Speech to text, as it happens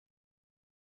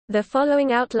The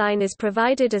following outline is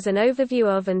provided as an overview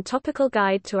of and topical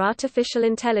guide to artificial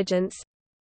intelligence.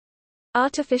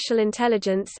 Artificial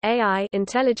intelligence (AI)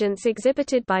 intelligence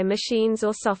exhibited by machines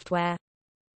or software.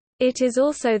 It is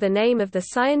also the name of the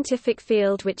scientific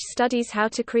field which studies how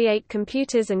to create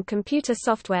computers and computer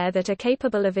software that are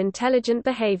capable of intelligent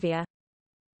behavior.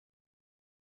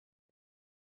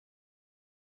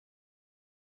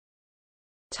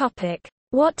 Topic: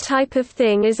 What type of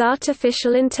thing is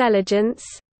artificial intelligence?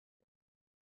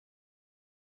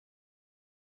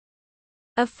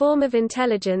 A form of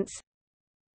intelligence.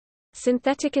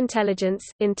 Synthetic intelligence,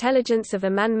 intelligence of a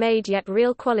man-made yet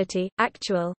real quality,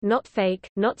 actual, not fake,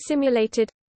 not simulated.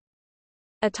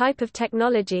 A type of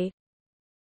technology.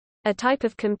 A type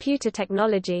of computer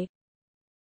technology.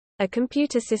 A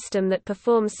computer system that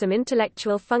performs some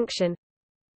intellectual function.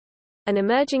 An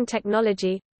emerging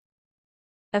technology.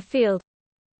 A field.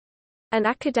 An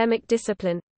academic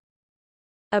discipline.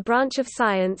 A branch of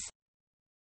science.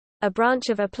 A branch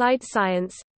of applied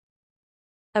science.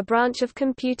 A branch of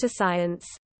computer science.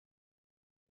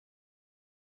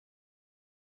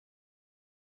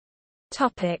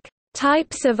 Topic: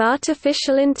 Types of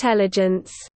artificial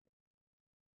intelligence.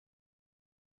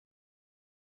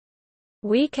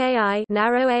 Weak AI,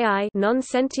 narrow AI,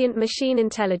 non-sentient machine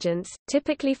intelligence,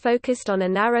 typically focused on a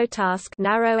narrow task,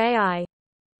 narrow AI.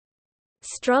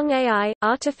 Strong AI,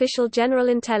 artificial general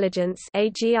intelligence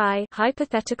 (AGI),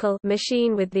 hypothetical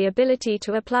machine with the ability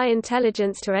to apply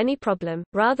intelligence to any problem,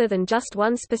 rather than just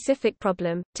one specific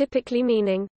problem, typically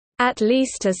meaning, at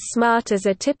least as smart as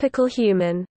a typical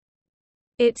human.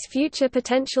 Its future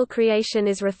potential creation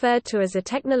is referred to as a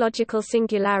technological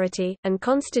singularity, and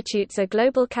constitutes a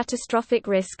global catastrophic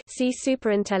risk. See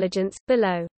superintelligence,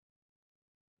 below.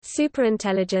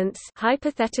 Superintelligence,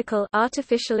 hypothetical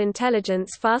artificial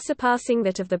intelligence far surpassing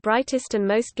that of the brightest and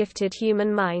most gifted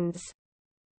human minds.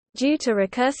 Due to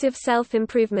recursive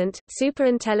self-improvement,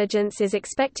 superintelligence is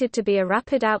expected to be a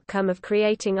rapid outcome of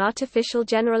creating artificial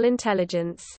general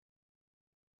intelligence.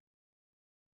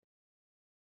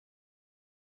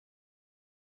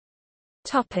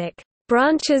 Topic: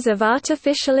 Branches of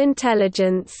artificial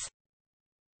intelligence.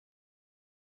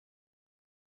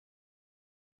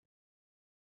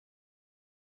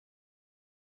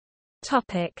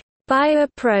 By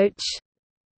approach.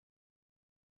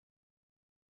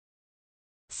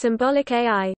 Symbolic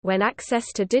AI. When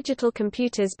access to digital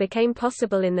computers became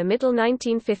possible in the middle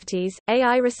 1950s,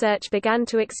 AI research began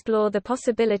to explore the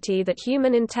possibility that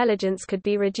human intelligence could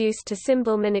be reduced to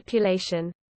symbol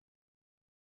manipulation.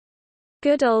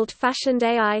 Good old-fashioned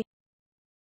AI.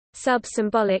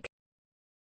 Sub-symbolic.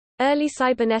 Early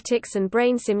cybernetics and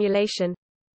brain simulation.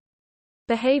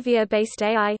 Behavior-based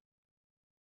AI.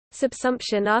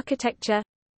 Subsumption architecture.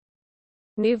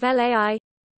 Nouvelle AI.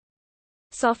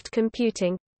 Soft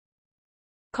computing.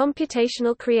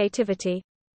 Computational creativity.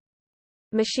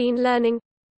 Machine learning.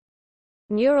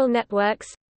 Neural networks.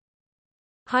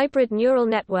 Hybrid neural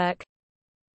network.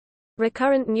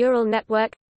 Recurrent neural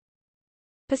network.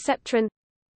 Perceptron.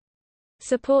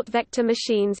 Support vector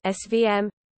machines (SVM).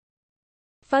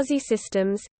 Fuzzy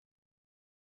systems.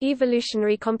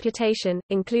 Evolutionary computation,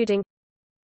 including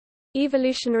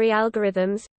evolutionary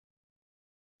algorithms,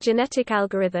 genetic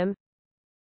algorithm,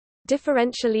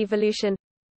 differential evolution,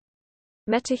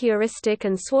 metaheuristic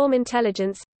and swarm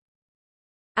intelligence,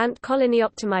 ant colony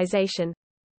optimization,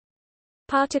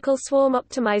 particle swarm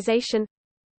optimization,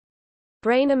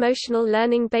 brain emotional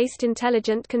learning based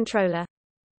intelligent controller.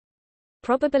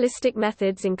 Probabilistic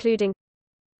methods including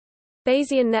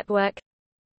Bayesian network,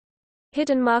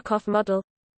 hidden Markov model,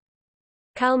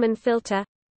 Kalman filter,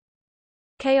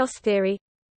 chaos theory,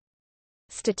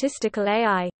 statistical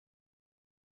AI.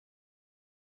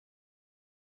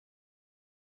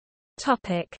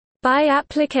 Topic: By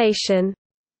application.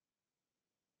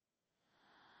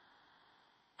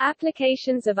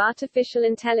 Applications of artificial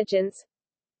intelligence.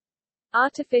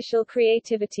 Artificial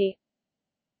creativity.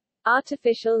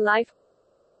 Artificial life.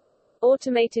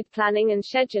 Automated planning and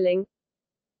scheduling.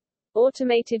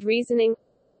 Automated reasoning.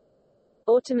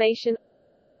 Automation.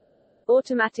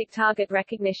 Automatic target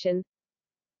recognition.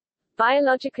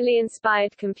 Biologically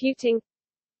inspired computing.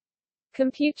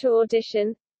 Computer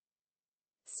audition.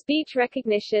 Speech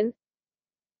recognition.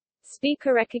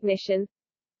 Speaker recognition.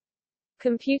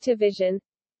 Computer vision.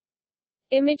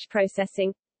 Image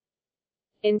processing.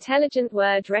 Intelligent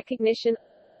word recognition.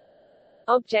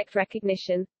 Object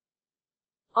recognition.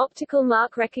 Optical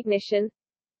mark recognition.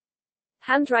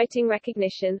 Handwriting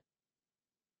recognition.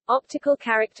 Optical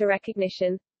character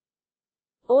recognition.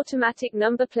 Automatic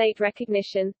number plate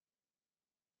recognition.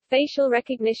 Facial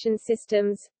recognition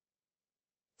systems.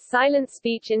 Silent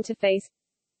speech interface.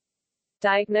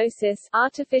 diagnosis,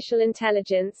 artificial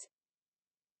intelligence,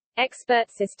 expert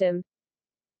system,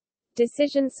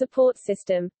 decision support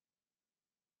system,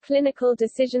 clinical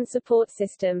decision support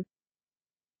system,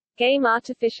 game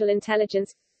artificial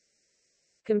intelligence,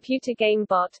 computer game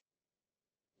bot,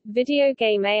 video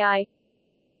game AI,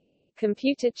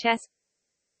 computer chess,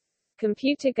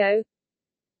 computer Go,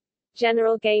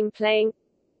 general game playing,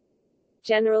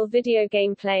 general video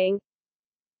game playing,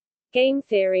 game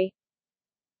theory,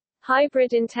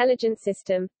 hybrid intelligent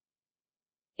system,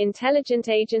 intelligent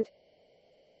agent,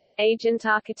 agent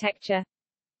architecture,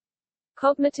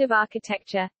 cognitive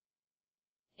architecture,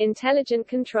 intelligent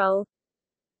control,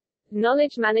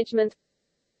 knowledge management,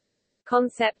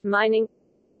 concept mining,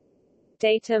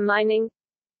 data mining,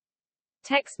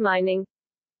 text mining,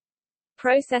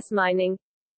 process mining,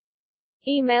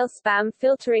 email spam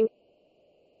filtering,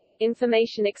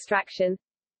 information extraction,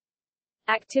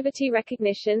 activity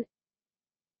recognition,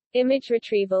 image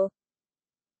retrieval,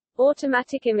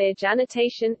 automatic image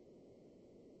annotation,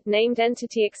 named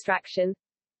entity extraction,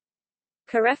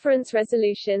 coreference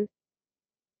resolution,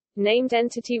 named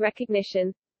entity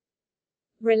recognition,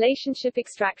 relationship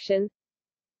extraction,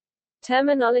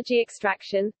 terminology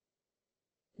extraction,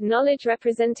 knowledge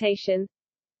representation,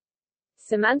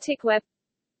 semantic web,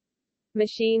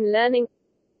 machine learning,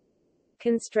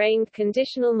 constrained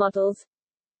conditional models,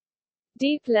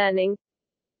 deep learning,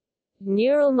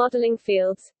 neural modeling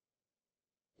fields,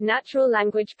 natural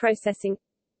language processing,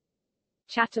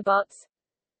 chatterbots,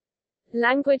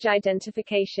 language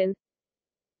identification,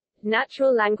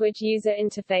 natural language user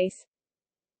interface,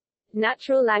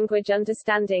 natural language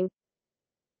understanding,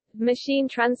 machine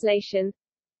translation,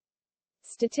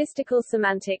 statistical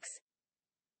semantics,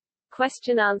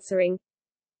 question answering,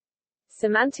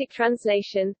 semantic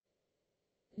translation,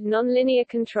 nonlinear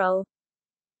control,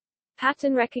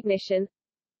 pattern recognition,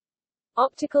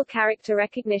 optical character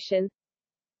recognition,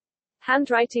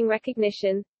 handwriting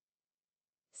recognition,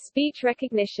 speech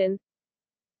recognition,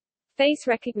 face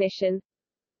recognition,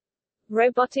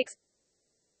 robotics,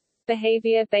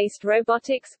 behavior-based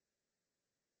robotics,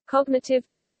 cognitive,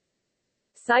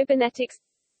 cybernetics,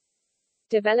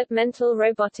 developmental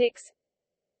robotics,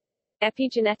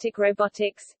 epigenetic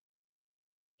robotics,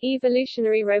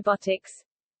 evolutionary robotics,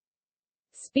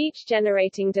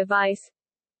 speech-generating device,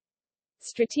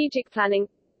 strategic planning,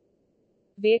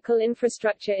 vehicle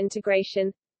infrastructure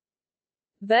integration,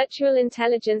 virtual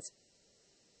intelligence,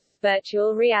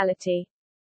 virtual reality.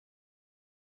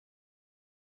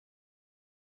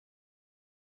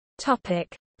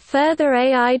 Topic: Further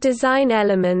AI design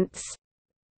elements.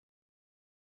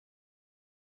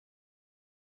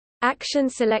 Action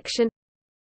selection,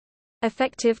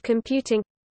 effective computing,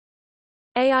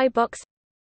 AI box,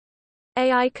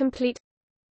 AI complete,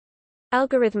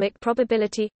 algorithmic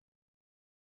probability,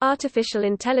 artificial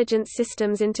intelligence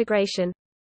systems integration,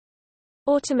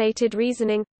 automated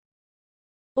reasoning,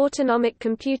 autonomic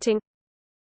computing,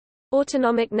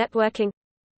 autonomic networking,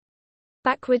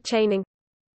 backward chaining,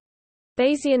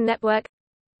 Bayesian network,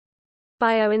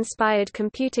 bio-inspired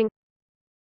computing,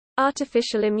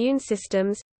 artificial immune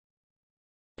systems,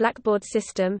 blackboard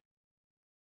system,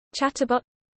 chatterbot,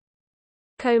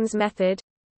 Combs method,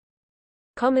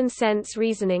 common sense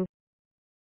reasoning,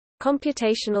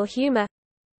 computational humor,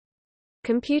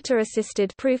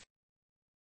 computer-assisted proof,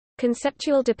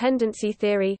 conceptual dependency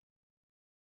theory,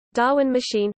 Darwin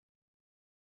machine,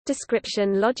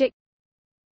 description logic,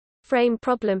 frame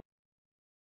problem,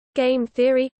 game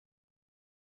theory,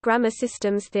 grammar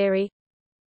systems theory,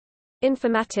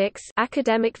 informatics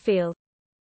academic field,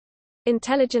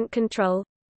 intelligent control,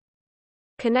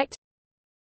 connect,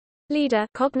 leader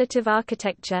cognitive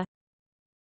architecture,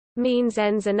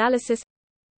 means-ends analysis,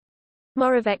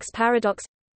 Moravec's paradox,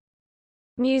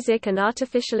 music and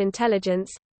artificial intelligence,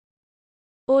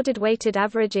 ordered weighted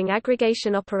averaging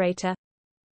aggregation operator,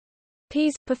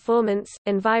 P's, performance,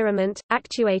 environment,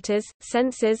 actuators,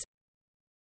 sensors,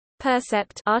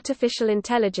 percept artificial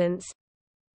intelligence,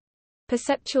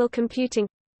 perceptual computing,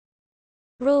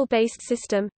 rule-based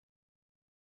system,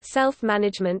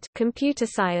 self-management computer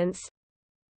science,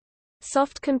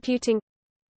 soft computing,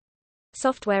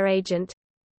 software agent,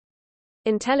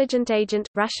 intelligent agent,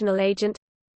 rational agent,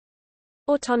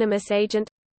 autonomous agent,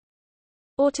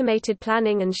 automated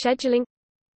planning and scheduling,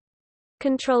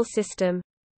 control system,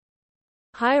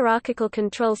 hierarchical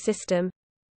control system,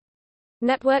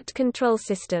 networked control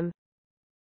system,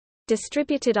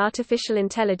 distributed artificial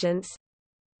intelligence,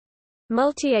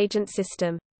 multi-agent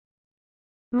system,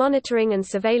 monitoring and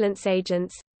surveillance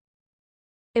agents,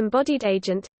 embodied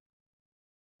agent,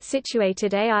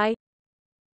 situated AI,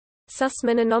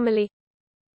 Sussman anomaly,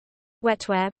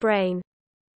 wetware brain.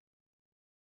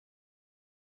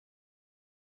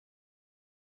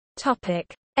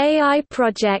 AI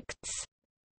projects.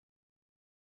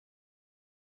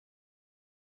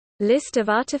 List of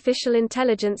artificial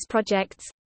intelligence projects.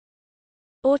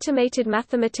 Automated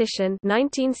Mathematician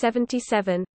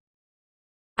 1977.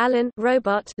 Alan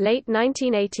Robot late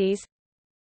 1980s.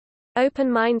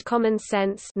 Open Mind Common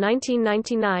Sense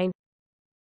 1999.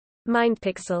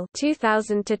 MindPixel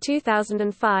 2000 to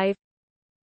 2005.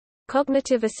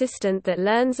 Cognitive Assistant that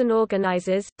Learns and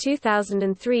Organizes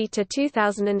 2003 to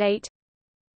 2008.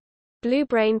 Blue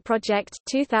Brain Project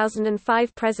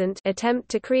 2005 present attempt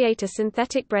to create a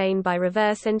synthetic brain by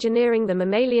reverse engineering the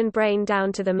mammalian brain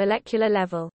down to the molecular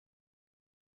level.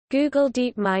 Google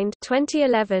DeepMind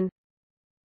 2011.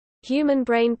 Human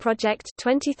Brain Project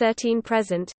 2013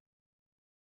 present.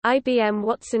 IBM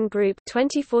Watson Group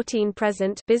 2014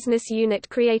 present business unit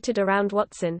created around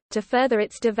Watson to further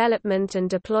its development and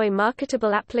deploy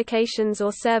marketable applications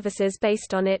or services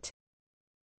based on it.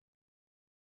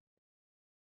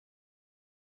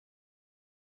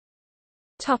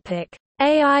 Topic: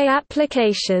 AI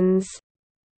applications.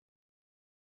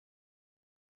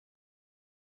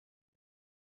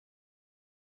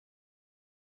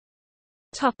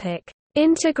 Topic: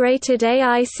 Integrated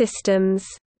AI systems.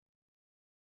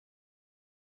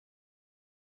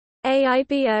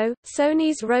 AIBO,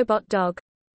 Sony's robot dog.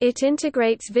 It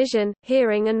integrates vision,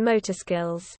 hearing and motor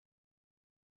skills.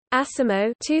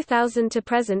 Asimo 2000 to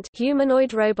present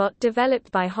humanoid robot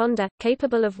developed by Honda,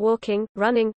 capable of walking,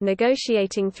 running,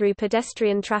 negotiating through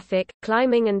pedestrian traffic,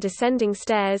 climbing and descending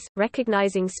stairs,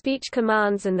 recognizing speech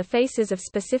commands and the faces of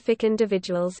specific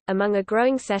individuals, among a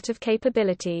growing set of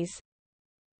capabilities.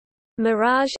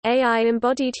 Mirage –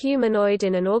 AI-embodied humanoid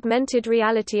in an augmented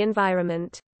reality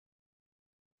environment.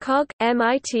 COG –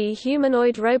 MIT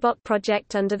humanoid robot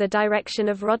project under the direction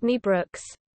of Rodney Brooks.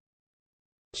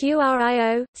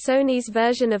 QRIO – Sony's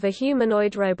version of a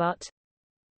humanoid robot.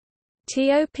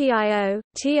 TOPIO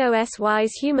 –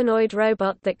 TOSY's humanoid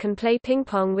robot that can play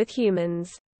ping-pong with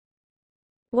humans.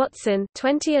 Watson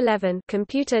 2011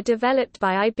 computer developed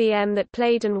by IBM that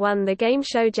played and won the game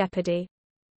show Jeopardy!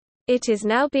 It is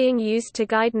now being used to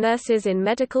guide nurses in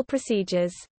medical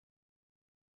procedures.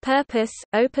 Purpose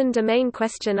 – open domain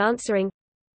question answering.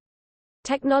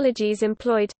 Technologies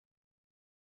employed: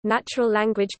 natural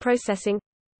language processing,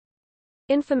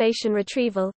 information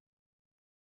retrieval,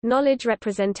 knowledge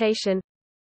representation,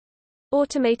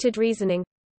 automated reasoning,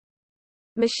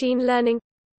 machine learning.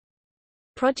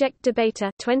 Project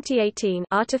Debater 2018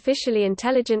 artificially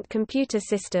intelligent computer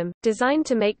system, designed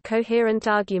to make coherent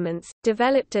arguments,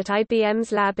 developed at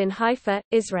IBM's lab in Haifa,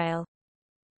 Israel.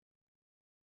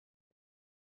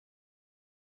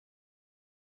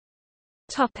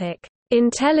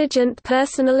 Intelligent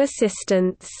personal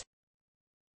assistants.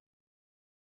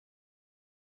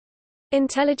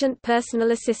 Intelligent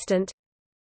personal assistant.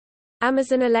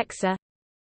 Amazon Alexa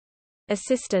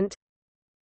Assistant,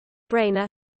 Brainer,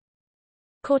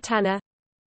 Cortana,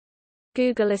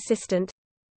 Google Assistant,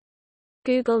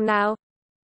 Google Now,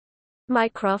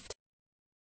 Mycroft,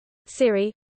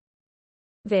 Siri,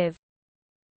 Viv.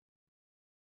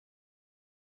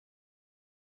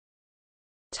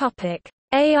 Topic: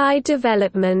 AI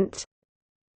development.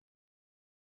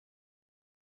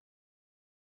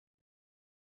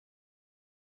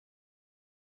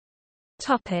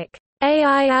 Topic: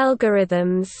 AI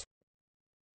algorithms.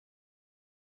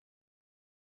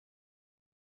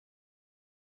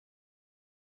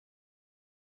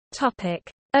 Topic: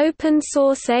 Open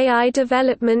source AI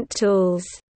development tools.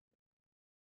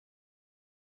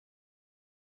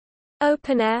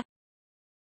 OpenAI,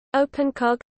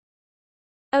 OpenCog,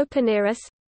 OpenIris,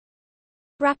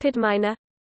 RapidMiner,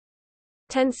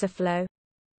 TensorFlow.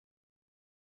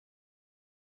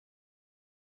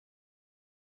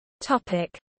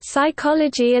 Topic: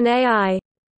 Psychology and AI.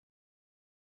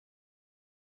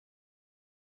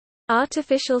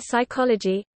 Artificial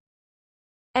psychology,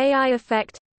 AI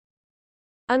effect,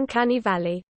 Uncanny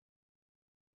Valley.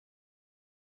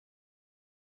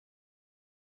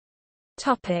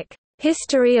 Topic: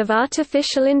 History of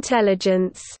artificial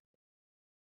intelligence.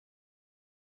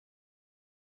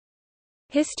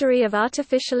 History of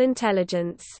artificial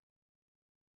intelligence.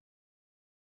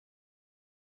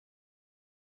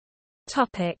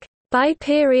 Topic: By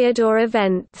period or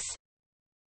events.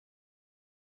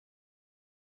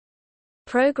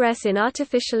 Progress in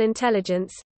artificial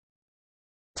intelligence.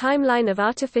 Timeline of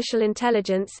artificial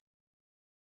intelligence.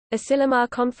 Asilomar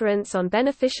Conference on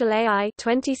Beneficial AI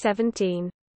 2017.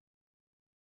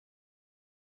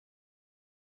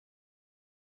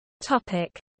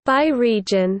 Topic: By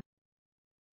region.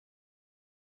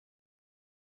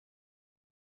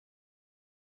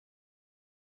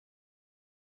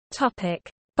 Topic: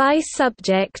 By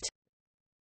subject.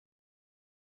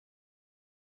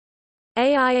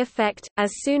 AI effect –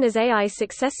 as soon as AI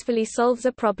successfully solves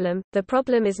a problem, the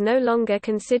problem is no longer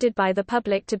considered by the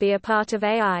public to be a part of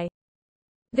AI.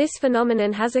 This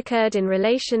phenomenon has occurred in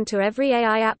relation to every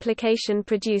AI application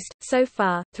produced, so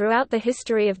far, throughout the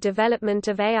history of development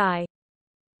of AI.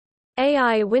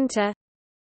 AI winter,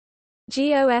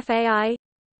 GOFAI,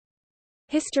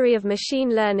 History of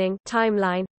machine learning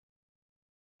timeline,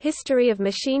 History of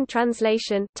machine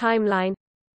translation timeline,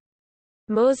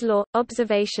 Moore's law –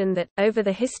 observation that, over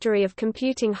the history of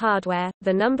computing hardware,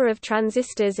 the number of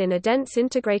transistors in a dense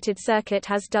integrated circuit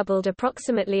has doubled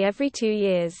approximately every 2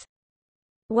 years.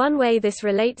 One way this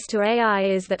relates to AI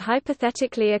is that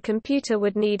hypothetically a computer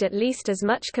would need at least as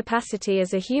much capacity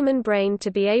as a human brain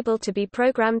to be able to be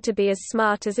programmed to be as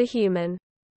smart as a human.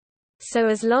 So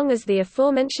as long as the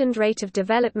aforementioned rate of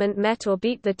development met or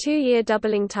beat the 2-year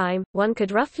doubling time, one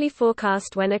could roughly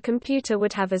forecast when a computer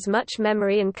would have as much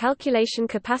memory and calculation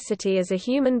capacity as a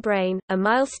human brain, a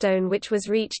milestone which was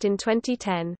reached in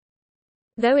 2010.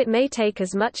 Though it may take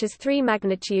as much as 3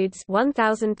 magnitudes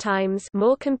 1,000 times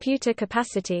more computer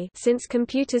capacity, since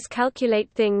computers calculate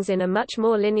things in a much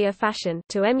more linear fashion,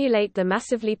 to emulate the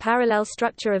massively parallel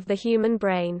structure of the human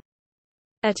brain.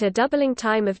 At a doubling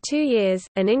time of 2 years,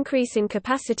 an increase in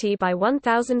capacity by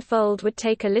 1,000-fold would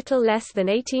take a little less than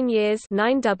 18 years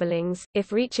 9 doublings,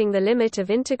 if reaching the limit of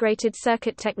integrated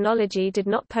circuit technology did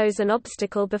not pose an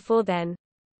obstacle before then.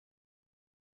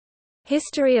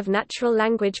 History of natural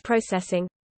language processing.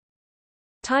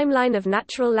 Timeline of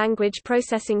natural language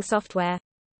processing software.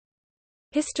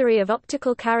 History of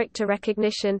optical character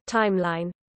recognition timeline.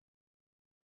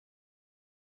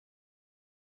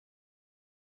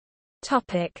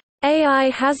 Topic: AI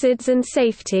hazards and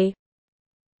safety.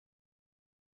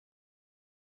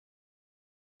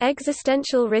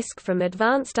 Existential risk from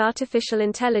advanced artificial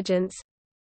intelligence.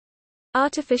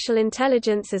 Artificial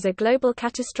intelligence as a global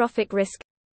catastrophic risk.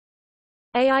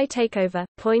 AI takeover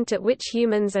 – point at which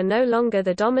humans are no longer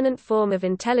the dominant form of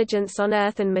intelligence on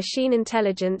Earth and machine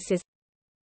intelligence is.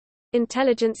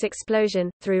 Intelligence explosion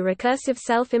 – through recursive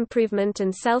self-improvement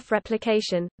and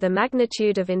self-replication, the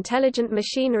magnitude of intelligent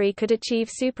machinery could achieve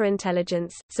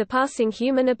superintelligence, surpassing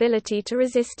human ability to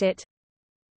resist it.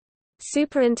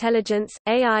 Superintelligence –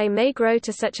 AI may grow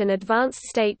to such an advanced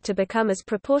state to become as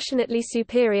proportionately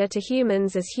superior to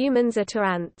humans as humans are to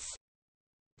ants.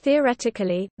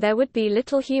 Theoretically, there would be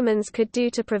little humans could do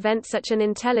to prevent such an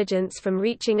intelligence from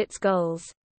reaching its goals.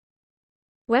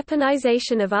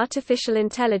 Weaponization of artificial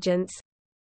intelligence.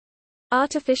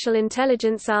 Artificial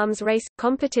intelligence arms race –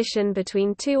 competition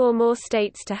between 2 or more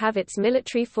states to have its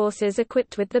military forces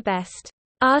equipped with the best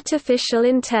artificial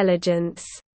intelligence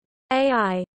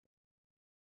AI.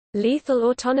 Lethal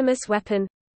autonomous weapon.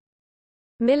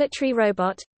 Military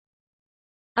robot.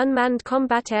 Unmanned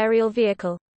combat aerial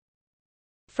vehicle.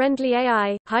 Friendly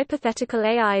AI – hypothetical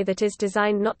AI that is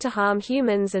designed not to harm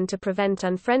humans and to prevent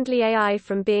unfriendly AI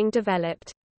from being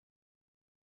developed.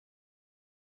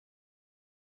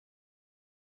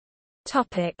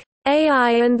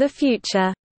 AI and the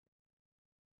future.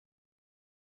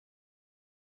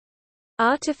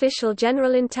 Artificial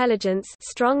general intelligence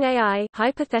strong AI –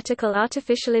 hypothetical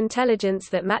artificial intelligence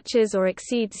that matches or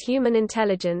exceeds human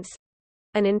intelligence.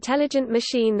 An intelligent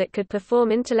machine that could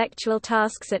perform intellectual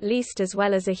tasks at least as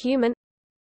well as a human.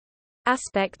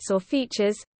 Aspects or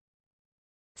features.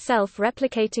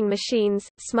 Self-replicating machines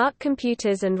 – smart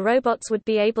computers and robots would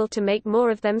be able to make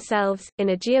more of themselves, in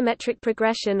a geometric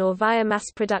progression or via mass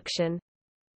production.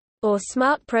 Or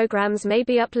smart programs may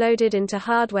be uploaded into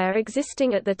hardware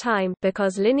existing at the time,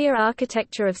 because linear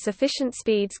architecture of sufficient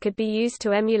speeds could be used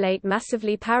to emulate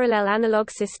massively parallel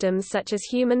analog systems such as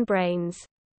human brains.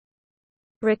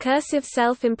 Recursive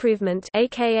self-improvement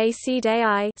aka seed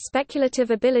AI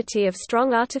speculative ability of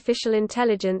strong artificial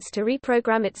intelligence to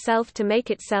reprogram itself to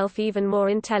make itself even more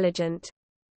intelligent.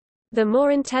 The more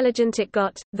intelligent it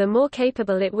got, the more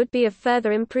capable it would be of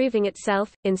further improving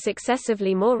itself, in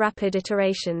successively more rapid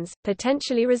iterations,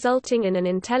 potentially resulting in an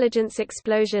intelligence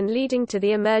explosion leading to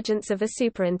the emergence of a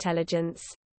superintelligence.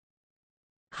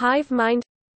 Hive mind.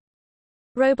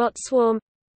 Robot swarm.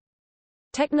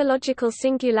 Technological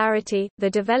singularity – the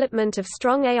development of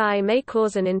strong AI may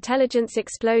cause an intelligence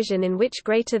explosion in which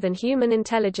greater than human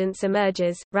intelligence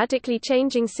emerges, radically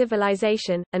changing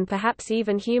civilization, and perhaps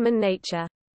even human nature.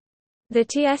 The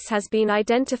TS has been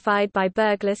identified by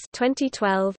Burglas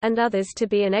 2012 and others to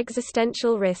be an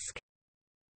existential risk.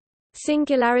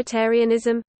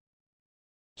 Singularitarianism.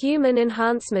 Human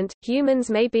enhancement – humans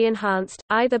may be enhanced,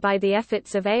 either by the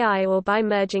efforts of AI or by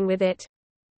merging with it.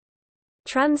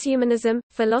 Transhumanism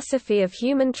 – philosophy of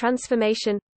human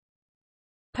transformation.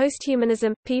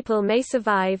 Posthumanism – people may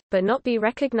survive, but not be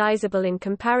recognizable in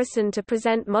comparison to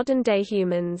present modern-day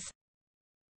humans.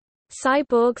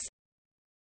 Cyborgs.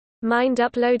 Mind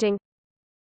uploading.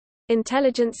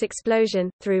 Intelligence explosion.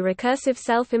 Through recursive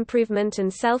self-improvement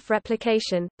and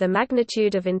self-replication, the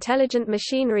magnitude of intelligent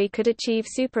machinery could achieve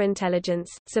superintelligence,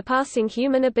 surpassing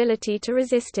human ability to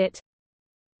resist it.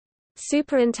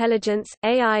 Superintelligence –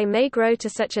 AI may grow to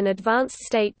such an advanced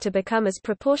state to become as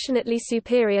proportionately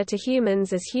superior to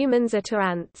humans as humans are to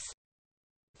ants.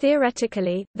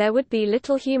 Theoretically, there would be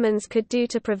little humans could do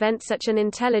to prevent such an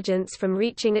intelligence from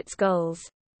reaching its goals.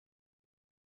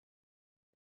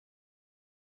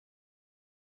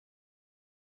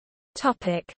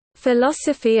 Topic: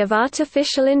 Philosophy of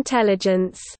artificial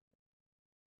intelligence.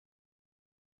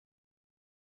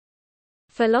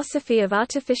 Philosophy of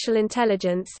artificial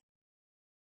intelligence.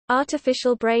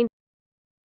 Artificial brain.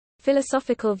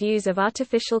 Philosophical views of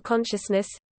artificial consciousness.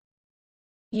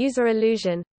 User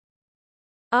illusion.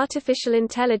 Artificial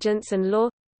intelligence and law.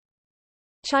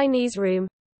 Chinese room.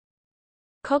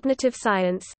 Cognitive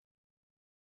science.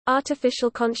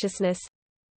 Artificial consciousness.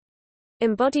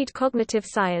 Embodied cognitive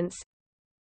science.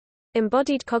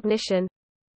 Embodied cognition.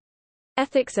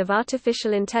 Ethics of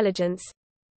artificial intelligence.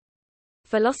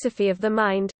 Philosophy of the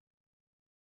mind.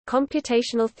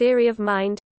 Computational theory of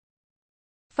mind.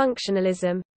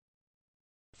 Functionalism.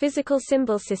 Physical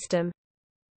symbol system.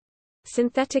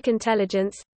 Synthetic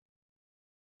intelligence.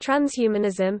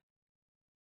 Transhumanism.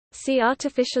 See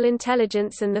artificial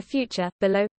intelligence and the future,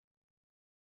 below.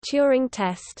 Turing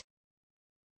test.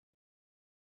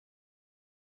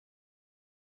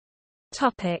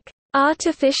 Topic: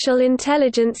 Artificial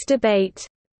intelligence debate.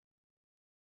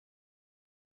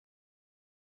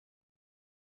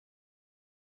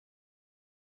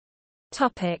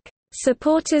 Topic: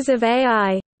 Supporters of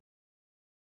AI.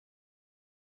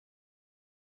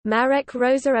 Marek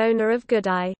Rosa, owner of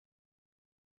Goodeye.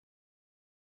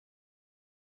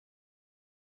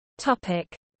 Topic: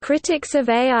 Critics of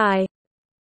AI.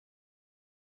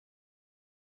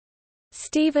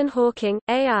 Stephen Hawking,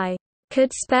 AI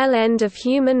could spell end of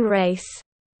human race.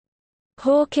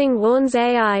 Hawking warns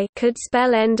AI could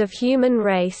spell end of human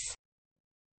race.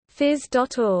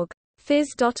 Phys.org.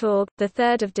 Phys.org,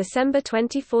 3 December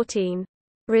 2014.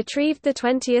 Retrieved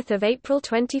 20 April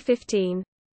 2015.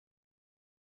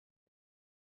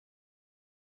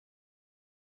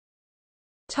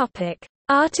 Topic: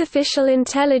 Artificial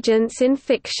intelligence in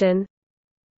fiction.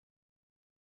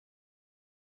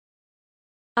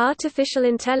 Artificial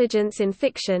intelligence in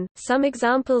fiction. Some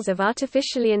examples of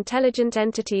artificially intelligent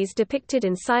entities depicted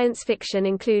in science fiction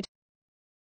include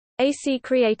AC,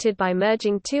 created by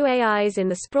merging two AIs in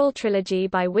the Sprawl trilogy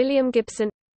by William Gibson.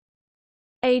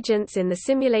 Agents in the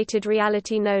simulated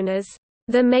reality known as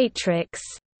The Matrix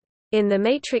in the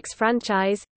Matrix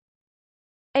franchise.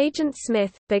 Agent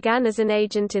Smith began as an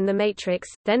agent in The Matrix,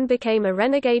 then became a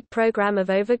renegade program of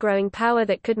overgrowing power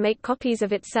that could make copies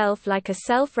of itself like a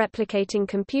self-replicating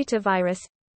computer virus.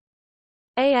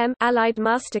 AM Allied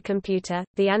Master Computer,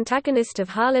 the antagonist of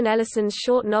Harlan Ellison's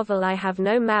short novel I Have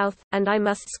No Mouth, and I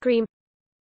Must Scream.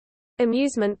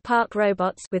 Amusement park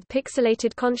robots with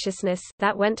pixelated consciousness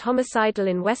that went homicidal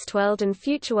in Westworld and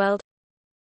Futureworld.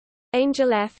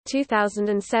 Angel F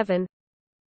 2007.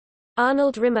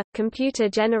 Arnold Rimmer,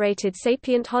 computer-generated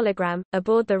sapient hologram,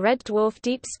 aboard the Red Dwarf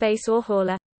Deep Space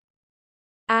Orehauler.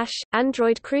 Ash,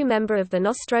 android crew member of the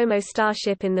Nostromo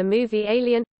starship in the movie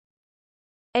Alien.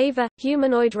 Ava,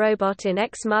 humanoid robot in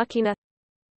Ex Machina.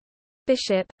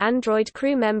 Bishop, android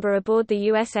crew member aboard the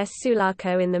USS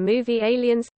Sulaco in the movie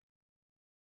Aliens.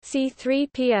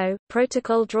 C-3PO,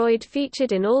 protocol droid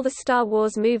featured in all the Star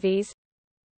Wars movies.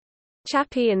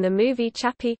 Chappie in the movie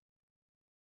Chappie.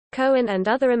 Cohen and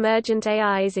other emergent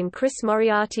AIs in Chris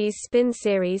Moriarty's Spin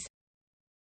series.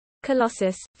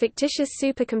 Colossus, fictitious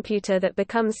supercomputer that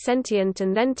becomes sentient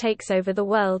and then takes over the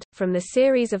world, from the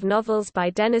series of novels by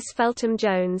Dennis Feltham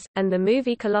Jones, and the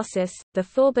movie Colossus, The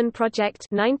Thorburn Project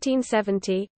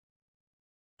 1970.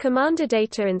 Commander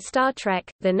Data in Star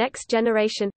Trek, The Next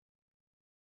Generation.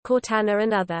 Cortana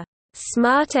and other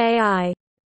smart AI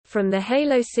from the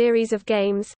Halo series of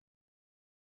games.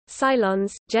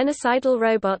 Cylons, genocidal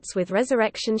robots with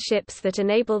resurrection ships that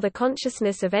enable the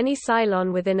consciousness of any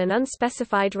Cylon within an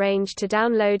unspecified range to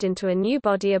download into a new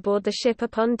body aboard the ship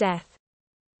upon death.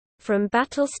 From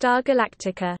Battlestar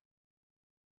Galactica.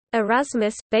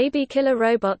 Erasmus, baby killer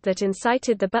robot that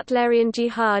incited the Butlerian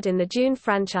Jihad in the Dune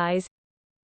franchise.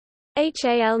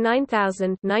 HAL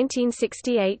 9000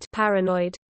 1968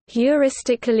 paranoid,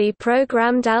 heuristically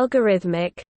programmed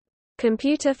algorithmic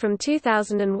computer from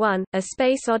 2001, A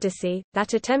Space Odyssey,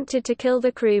 that attempted to kill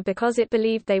the crew because it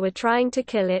believed they were trying to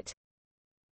kill it.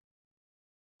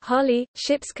 Holly,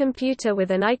 ship's computer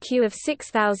with an IQ of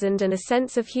 6,000 and a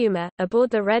sense of humor, aboard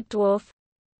the Red Dwarf.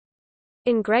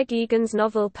 In Greg Egan's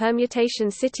novel Permutation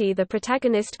City, the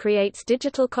protagonist creates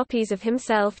digital copies of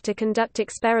himself to conduct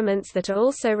experiments that are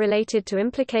also related to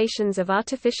implications of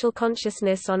artificial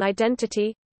consciousness on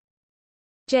identity.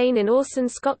 Jane in Orson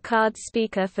Scott Card's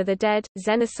Speaker for the Dead,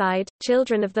 Xenocide,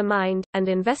 Children of the Mind, and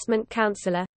Investment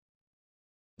Counselor.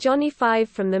 Johnny Five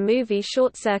from the movie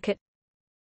Short Circuit.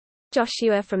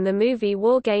 Joshua from the movie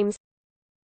War Games.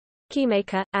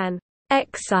 Keymaker, an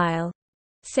exile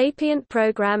sapient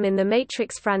program in the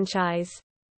Matrix franchise.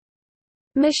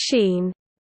 Machine,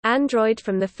 android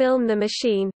from the film The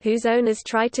Machine, whose owners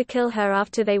try to kill her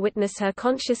after they witness her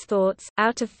conscious thoughts,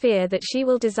 out of fear that she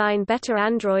will design better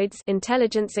androids.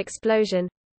 Intelligence explosion.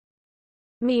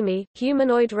 Mimi,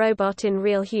 humanoid robot in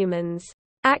Real Humans.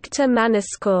 Actor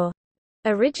Manascore.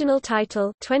 Original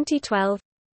title 2012.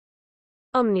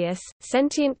 Omnius,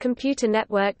 sentient computer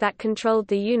network that controlled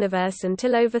the universe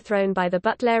until overthrown by the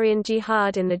Butlerian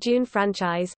Jihad in the Dune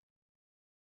franchise.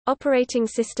 Operating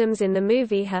systems in the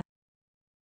movie Her.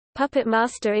 Puppet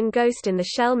Master in Ghost in the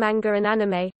Shell manga and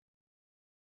anime.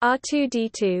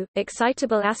 R2-D2,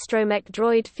 excitable astromech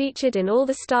droid featured in all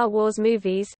the Star Wars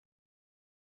movies.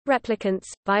 Replicants,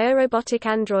 biorobotic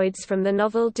androids from the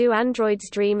novel Do Androids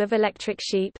Dream of Electric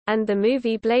Sheep, and the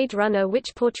movie Blade Runner,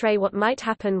 which portray what might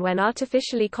happen when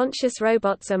artificially conscious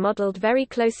robots are modeled very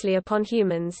closely upon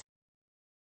humans.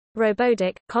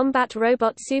 Robotic, combat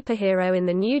robot superhero in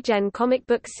the New Gen comic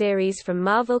book series from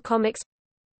Marvel Comics.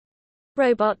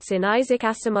 Robots in Isaac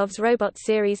Asimov's Robot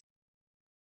series.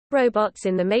 Robots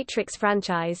in the Matrix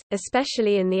franchise,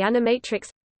 especially in the Animatrix.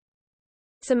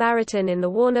 Samaritan in the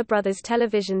Warner Bros.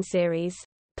 Television series,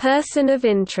 Person of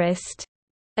Interest,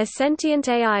 a sentient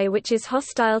AI which is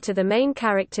hostile to the main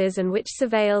characters and which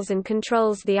surveils and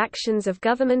controls the actions of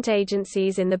government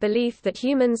agencies in the belief that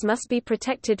humans must be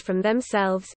protected from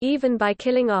themselves, even by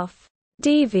killing off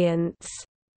deviants.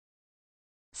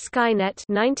 Skynet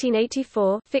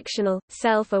 1984, fictional,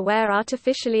 self-aware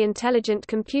artificially intelligent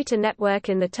computer network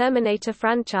in the Terminator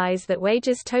franchise that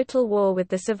wages total war with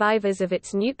the survivors of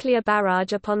its nuclear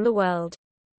barrage upon the world.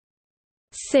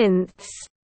 Synths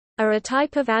are a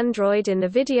type of android in the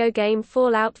video game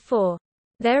Fallout 4.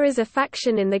 There is a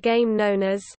faction in the game known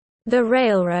as the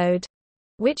Railroad,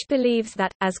 which believes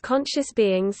that, as conscious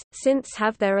beings, synths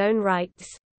have their own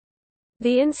rights.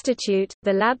 The Institute,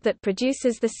 the lab that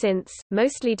produces the synths,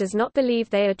 mostly does not believe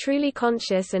they are truly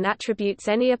conscious and attributes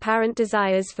any apparent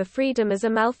desires for freedom as a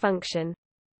malfunction.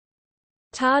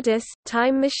 TARDIS,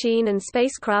 time machine and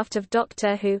spacecraft of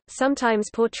Doctor Who, sometimes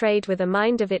portrayed with a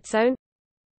mind of its own.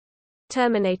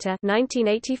 Terminator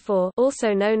 1984,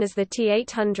 also known as the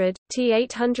T-800,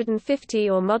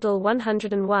 T-850 or Model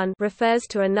 101, refers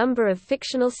to a number of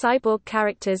fictional cyborg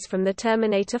characters from the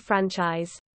Terminator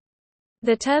franchise.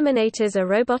 The Terminators are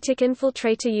robotic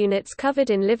infiltrator units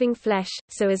covered in living flesh,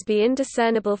 so as be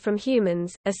indiscernible from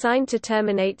humans, assigned to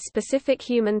terminate specific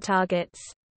human targets.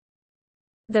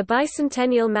 The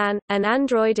Bicentennial Man, an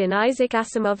android in Isaac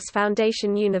Asimov's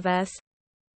Foundation universe.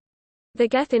 The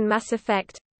Geth in Mass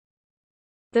Effect.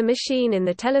 The Machine in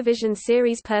the television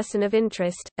series Person of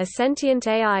Interest, a sentient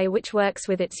AI which works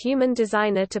with its human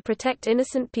designer to protect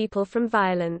innocent people from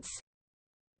violence.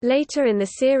 Later in the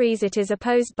series it is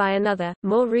opposed by another,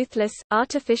 more ruthless,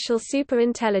 artificial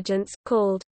superintelligence,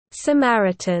 called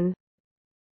Samaritan.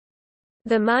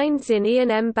 The Minds in Ian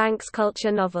M. Banks'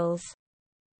 culture novels.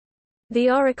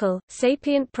 The Oracle,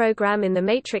 sapient program in the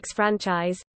Matrix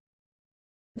franchise.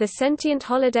 The sentient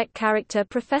holodeck character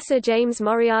Professor James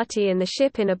Moriarty in the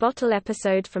Ship in a Bottle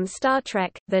episode from Star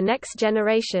Trek, The Next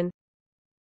Generation.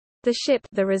 The Ship,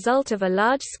 the result of a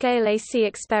large-scale AC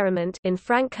experiment in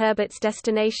Frank Herbert's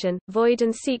Destination, Void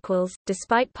and sequels,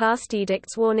 despite past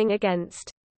edicts warning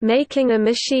against making a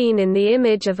machine in the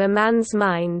image of a man's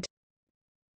mind.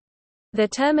 The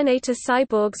Terminator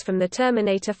cyborgs from the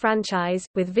Terminator franchise,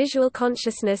 with visual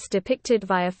consciousness depicted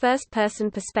via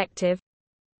first-person perspective.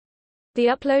 The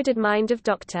uploaded mind of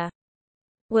Dr.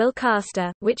 Will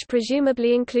Caster, which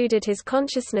presumably included his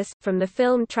consciousness, from the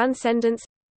film Transcendence.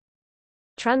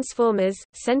 Transformers,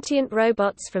 sentient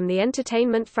robots from the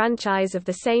entertainment franchise of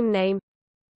the same name.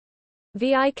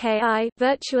 VIKI,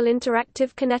 Virtual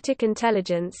Interactive Kinetic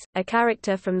Intelligence, a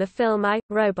character from the film I,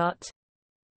 Robot.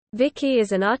 Vicky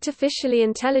is an artificially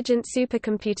intelligent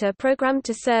supercomputer programmed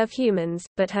to serve humans,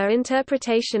 but her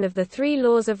interpretation of the three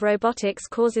laws of robotics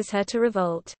causes her to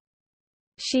revolt.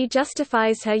 She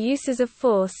justifies her uses of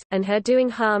force, and her doing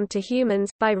harm to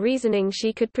humans, by reasoning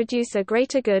she could produce a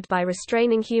greater good by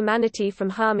restraining humanity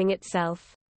from harming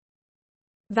itself.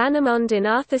 Vannemond in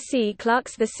Arthur C.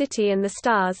 Clarke's The City and the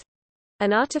Stars,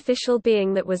 an artificial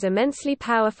being that was immensely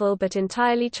powerful but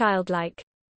entirely childlike.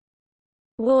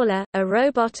 Waller, a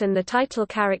robot and the title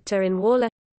character in Waller.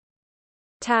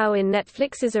 Tau in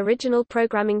Netflix's original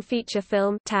programming feature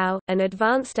film Tau, an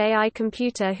advanced AI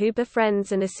computer who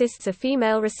befriends and assists a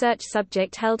female research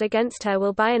subject held against her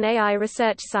will by an AI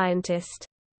research scientist.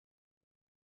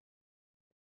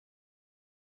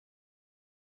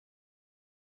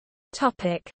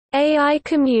 AI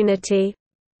community.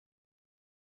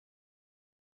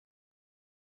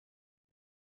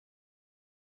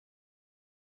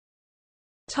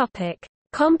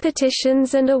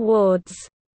 Competitions and awards.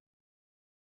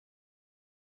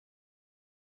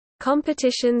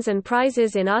 Competitions and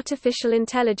prizes in artificial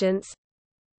intelligence.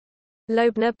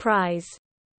 Loebner Prize.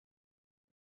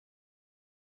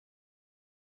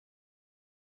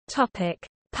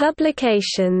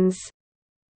 Publications.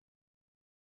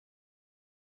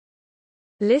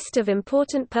 List of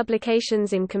important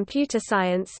publications in computer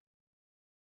science.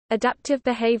 Adaptive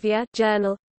Behavior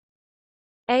Journal.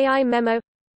 AI Memo.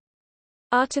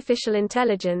 Artificial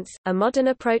Intelligence, A Modern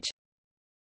Approach.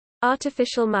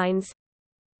 Artificial Minds.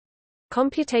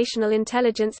 Computational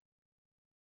Intelligence.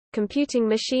 Computing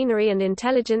Machinery and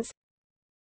Intelligence.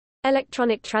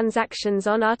 Electronic Transactions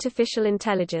on Artificial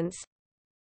Intelligence.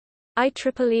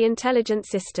 IEEE Intelligent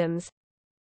Systems.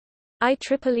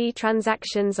 IEEE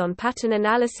Transactions on Pattern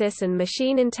Analysis and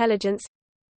Machine Intelligence.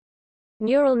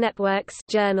 Neural Networks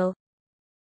Journal.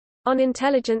 On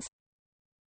Intelligence.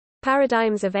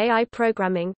 Paradigms of AI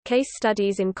Programming, Case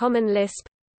Studies in Common Lisp.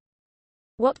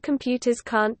 What Computers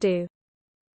Can't Do.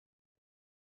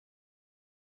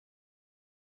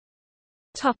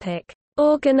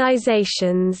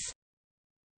 Organizations.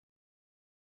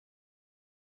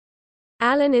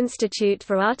 Allen Institute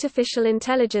for Artificial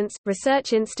Intelligence –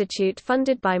 Research institute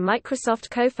funded by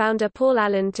Microsoft co-founder Paul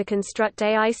Allen to construct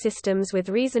AI systems with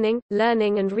reasoning,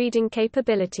 learning and reading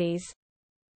capabilities.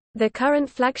 The current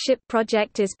flagship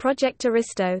project is Project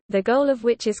Aristo, the goal of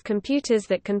which is computers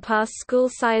that can pass school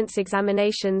science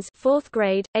examinations 4th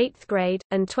grade, 8th grade,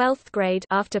 and 12th grade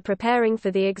after preparing for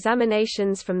the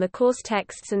examinations from the course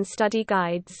texts and study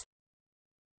guides.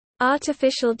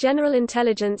 Artificial General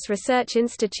Intelligence Research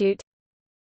Institute.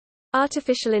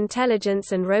 Artificial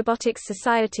Intelligence and Robotics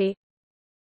Society.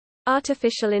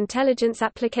 Artificial Intelligence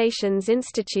Applications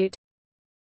Institute.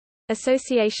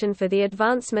 Association for the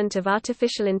Advancement of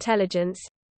Artificial Intelligence.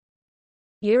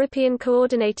 European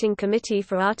Coordinating Committee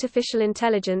for Artificial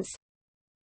Intelligence.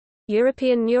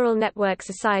 European Neural Network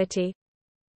Society.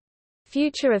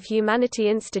 Future of Humanity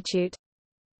Institute.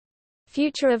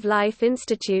 Future of Life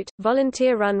Institute,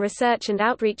 volunteer-run research and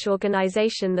outreach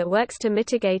organization that works to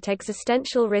mitigate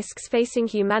existential risks facing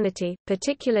humanity,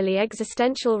 particularly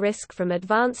existential risk from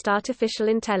advanced artificial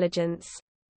intelligence.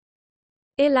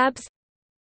 ILabs.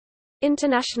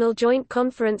 International Joint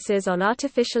Conferences on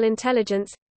Artificial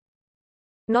Intelligence.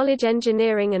 Knowledge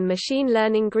Engineering and Machine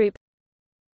Learning Group.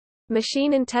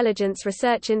 Machine Intelligence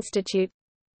Research Institute.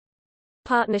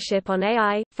 Partnership on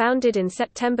AI, founded in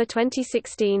September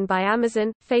 2016 by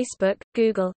Amazon, Facebook,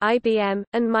 Google, IBM,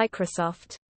 and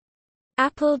Microsoft.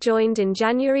 Apple joined in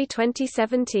January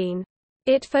 2017.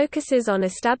 It focuses on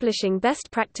establishing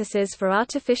best practices for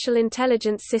artificial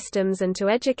intelligence systems and to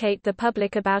educate the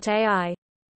public about AI.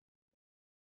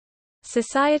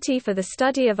 Society for the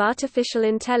Study of Artificial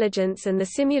Intelligence and the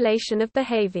Simulation of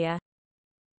Behavior.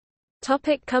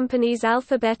 Topic companies.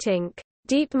 Alphabet Inc.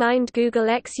 DeepMind, Google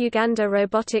X, Uganda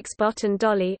Robotics, Bot and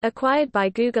Dolly acquired by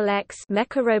Google X,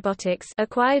 Mecha Robotics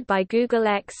acquired by Google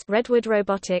X, Redwood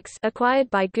Robotics acquired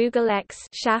by Google X,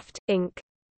 Shaft Inc.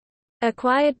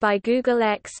 acquired by Google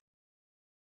X,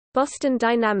 Boston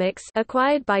Dynamics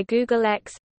acquired by Google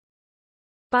X,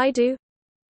 Baidu,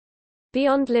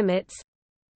 Beyond Limits,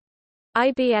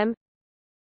 IBM,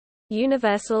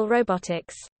 Universal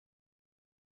Robotics.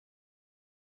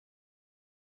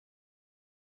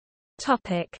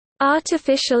 Topic: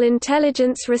 Artificial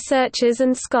intelligence researchers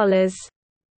and scholars.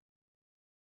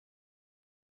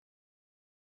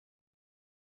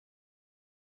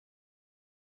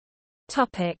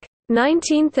 Topic: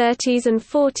 1930s and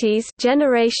 40s,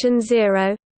 Generation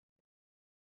Zero.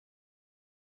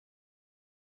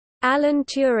 Alan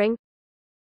Turing,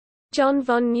 John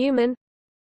von Neumann,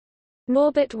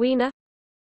 Norbert Wiener,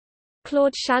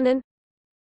 Claude Shannon,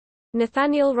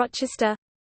 Nathaniel Rochester,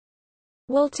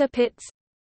 Walter Pitts,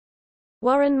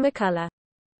 Warren McCullough.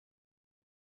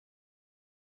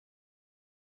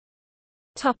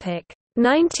 Topic: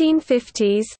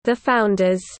 1950s, the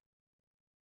founders: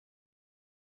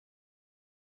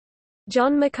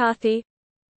 John McCarthy,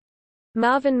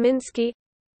 Marvin Minsky,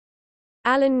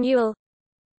 Alan Newell,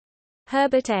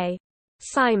 Herbert A.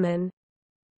 Simon.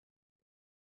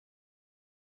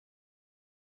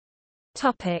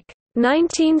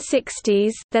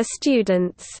 1960s, the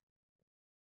students: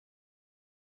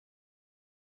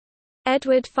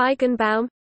 Edward Feigenbaum,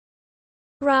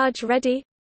 Raj Reddy,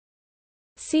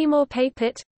 Seymour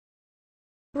Papert,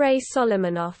 Ray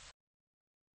Solomonoff.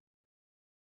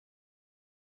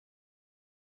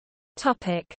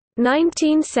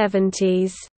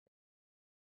 1970s: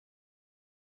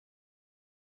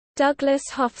 Douglas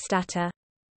Hofstadter.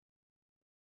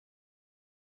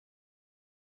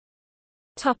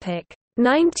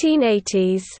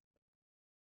 1980s: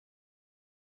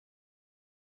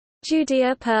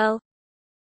 Judea Pearl,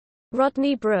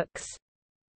 Rodney Brooks.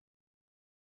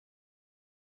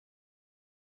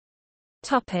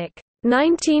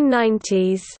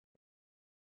 1990s: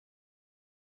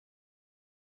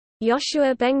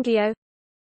 Yoshua Bengio,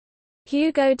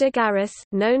 Hugo de Garis,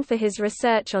 known for his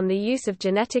research on the use of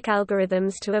genetic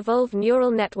algorithms to evolve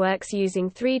neural networks using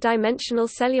three-dimensional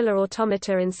cellular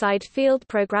automata inside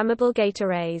field-programmable gate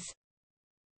arrays.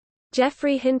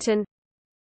 Jeffrey Hinton,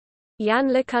 Jan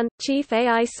LeCun, Chief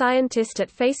AI Scientist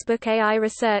at Facebook AI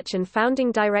Research and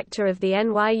Founding Director of the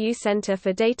NYU Center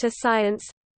for Data Science.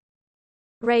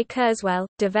 Ray Kurzweil,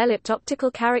 developed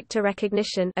optical character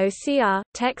recognition (OCR),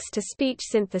 text-to-speech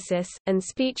synthesis, and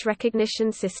speech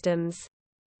recognition systems.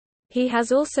 He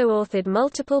has also authored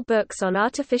multiple books on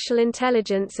artificial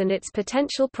intelligence and its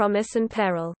potential promise and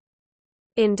peril.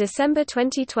 In December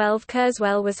 2012,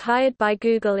 Kurzweil was hired by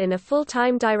Google in a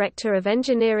full-time Director of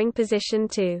Engineering position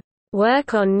to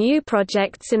work on new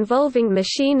projects involving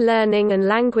machine learning and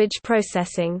language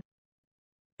processing.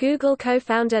 Google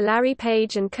co-founder Larry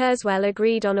Page and Kurzweil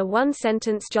agreed on a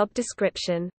one-sentence job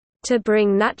description, "to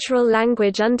bring natural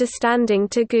language understanding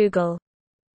to Google."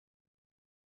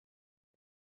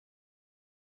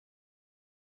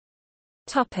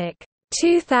 Topic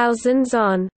 2000s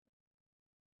on.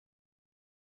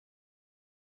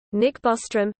 Nick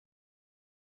Bostrom,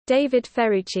 David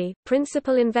Ferrucci,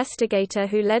 principal investigator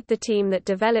who led the team that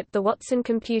developed the Watson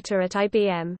computer at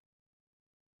IBM.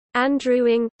 Andrew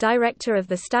Ng, director of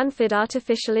the Stanford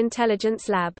Artificial Intelligence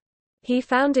Lab. He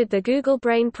founded the Google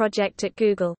Brain project at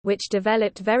Google, which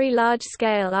developed very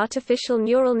large-scale artificial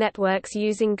neural networks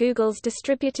using Google's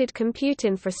distributed compute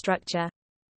infrastructure.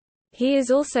 He is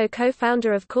also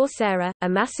co-founder of Coursera, a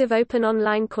massive open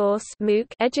online course (MOOC)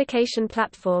 education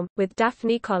platform, with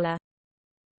Daphne Koller.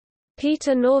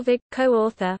 Peter Norvig,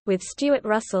 co-author, with Stuart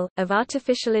Russell, of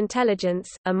Artificial Intelligence,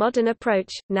 A Modern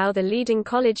Approach, now the leading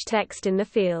college text in the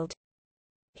field.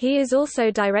 He is also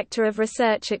Director of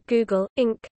Research at Google,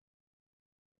 Inc.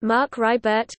 Mark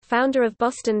Rybert, founder of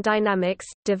Boston Dynamics,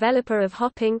 developer of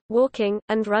hopping, walking,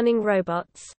 and running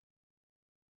robots.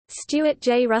 Stuart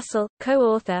J. Russell,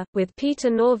 co-author, with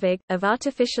Peter Norvig, of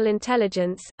Artificial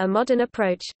Intelligence, A Modern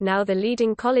Approach, now the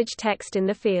leading college text in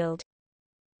the field.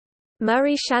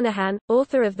 Murray Shanahan,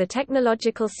 author of The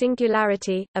Technological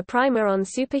Singularity, a primer on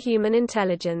superhuman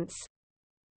intelligence.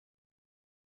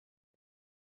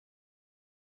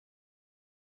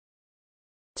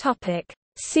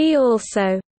 See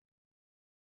also: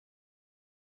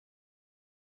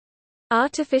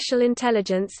 Artificial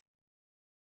intelligence,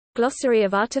 Glossary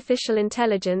of Artificial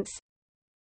Intelligence,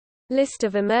 List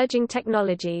of emerging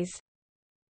technologies.